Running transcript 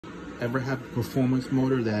ever have a performance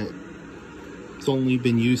motor that it's only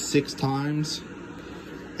been used 6 times,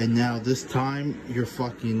 and now this time you're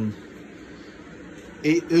fucking,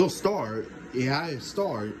 it'll start, yeah, it'll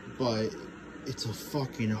start, but it's a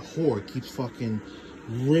fucking whore. It keeps fucking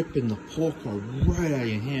ripping the pull cord right out of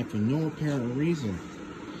your hand for no apparent reason.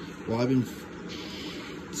 Well, I've been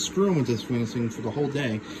screwing with this thing for the whole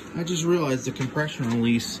day. I just realized the compression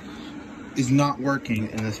release is not working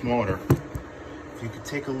in this motor. If you could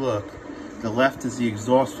take a look, the left is the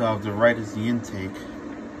exhaust valve, the right is the intake.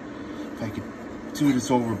 If I could do this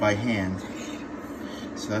over by hand.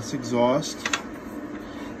 So that's exhaust,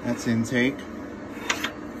 that's intake.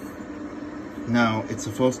 Now it's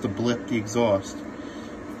supposed to blip the exhaust.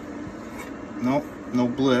 Nope, no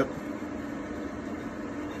blip.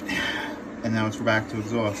 And now it's back to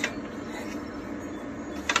exhaust.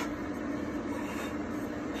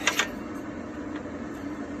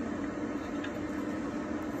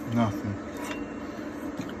 Nothing.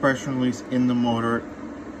 The compression release in the motor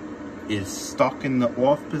is stuck in the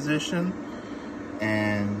off position,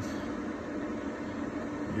 and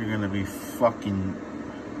you're gonna be fucking,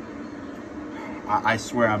 I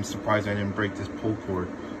swear I'm surprised I didn't break this pull cord.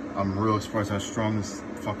 I'm real surprised how strong this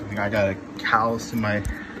fucking thing. I got a callus in my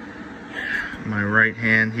right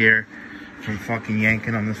hand here from fucking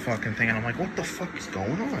yanking on this fucking thing, and I'm like, what the fuck is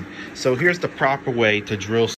going on? So here's the proper way to drill